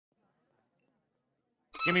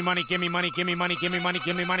Give me money, give me money, give me money, give me money,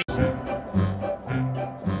 give me money.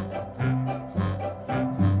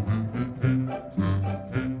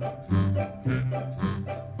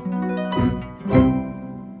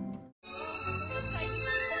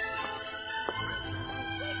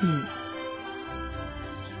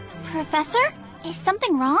 Professor? Is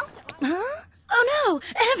something wrong? Huh? Oh no,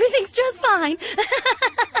 everything's just fine.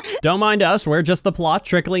 Don't mind us, we're just the plot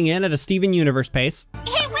trickling in at a Steven Universe pace.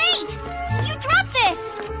 Hey, wait! You dropped this!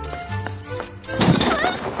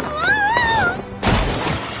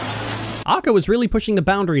 Akko is really pushing the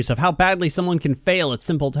boundaries of how badly someone can fail at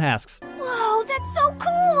simple tasks. Whoa, that's so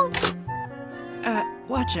cool!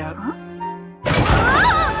 Watch out. Huh?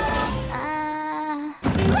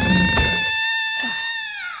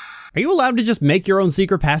 Are you allowed to just make your own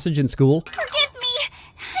secret passage in school? Forgive me!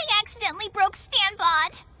 I accidentally broke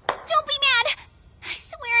Stanbot. Don't be mad! I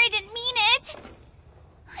swear I didn't mean it!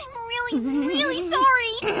 I'm really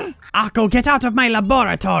sorry! Akko, get out of my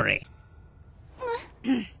laboratory!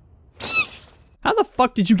 How the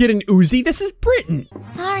fuck did you get an Uzi? This is Britain!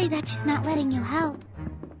 Sorry that she's not letting you help.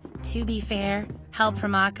 To be fair, help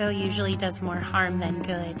from Akko usually does more harm than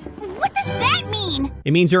good. What does that mean?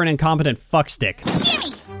 It means you're an incompetent fuckstick.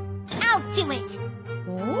 Gimme! I'll do it!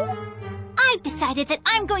 I've decided that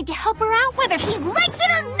I'm going to help her out whether she likes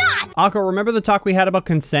it or not! Akko, remember the talk we had about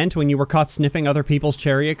consent when you were caught sniffing other people's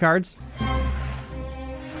chariot cards?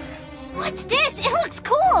 What's this? It looks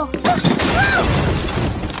cool!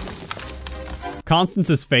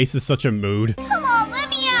 Constance's face is such a mood. Come on, let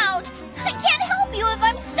me out! I can't help you if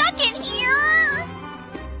I'm stuck in here!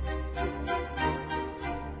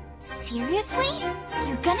 Seriously?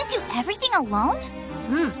 You're gonna do everything alone?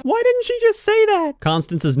 Why didn't she just say that?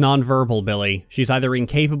 Constance is nonverbal, Billy. She's either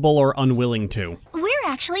incapable or unwilling to. We're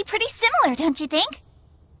actually pretty similar, don't you think?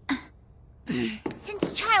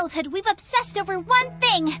 Since childhood, we've obsessed over one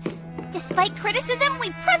thing. Despite criticism, we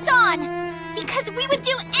press on. Because we would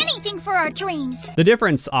do anything for our dreams. The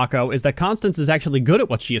difference, Akko, is that Constance is actually good at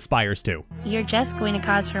what she aspires to. You're just going to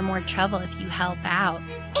cause her more trouble if you help out.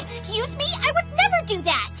 Excuse me? I would never do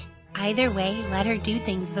that! Either way, let her do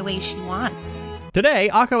things the way she wants. Today,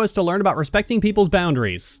 Akko has to learn about respecting people's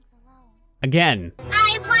boundaries. Again.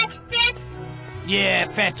 I want this!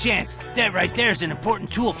 Yeah, fat chance. That right there's an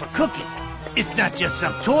important tool for cooking. It's not just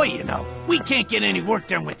some toy, you know. We can't get any work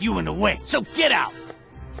done with you in the way, so get out!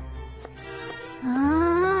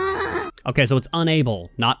 Okay, so it's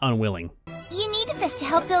unable, not unwilling. You needed this to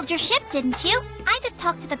help build your ship, didn't you? I just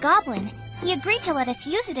talked to the goblin. He agreed to let us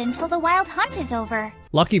use it until the wild hunt is over.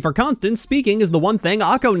 Lucky for Constance, speaking is the one thing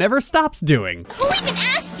Akko never stops doing. Who even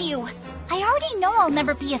asked you? I already know I'll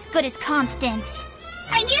never be as good as Constance.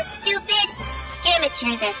 Are you stupid?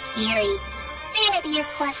 Amateurs are scary. Sanity is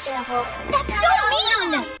questionable. That's so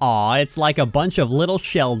mean! Aw, it's like a bunch of little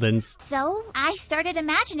Sheldons. So, I started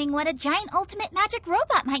imagining what a giant ultimate magic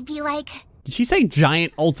robot might be like. Did she say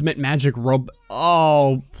giant ultimate magic robot?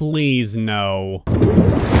 Oh, please no.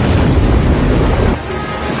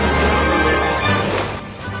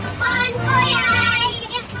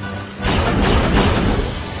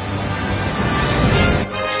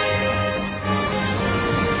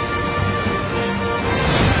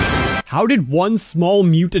 How did one small,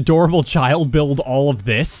 mute, adorable child build all of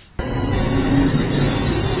this?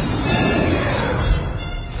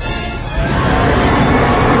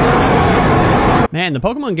 Man, the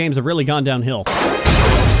Pokemon games have really gone downhill.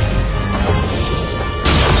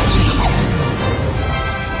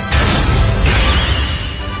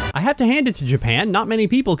 I have to hand it to Japan. Not many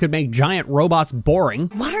people could make giant robots boring.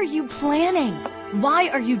 What are you planning? Why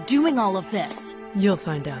are you doing all of this? You'll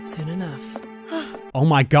find out soon enough. Oh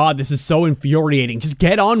my god, this is so infuriating. Just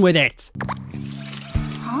get on with it.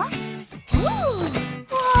 Huh? Ooh!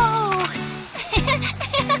 Whoa!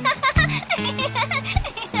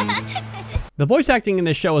 The voice acting in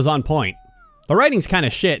this show is on point. The writing's kinda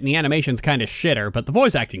shit and the animation's kinda shitter, but the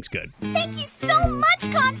voice acting's good. Thank you so much,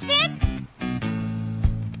 Constance!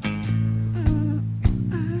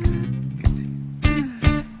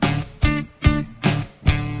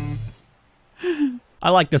 I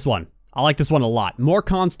like this one. I like this one a lot. More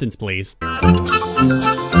Constance, please.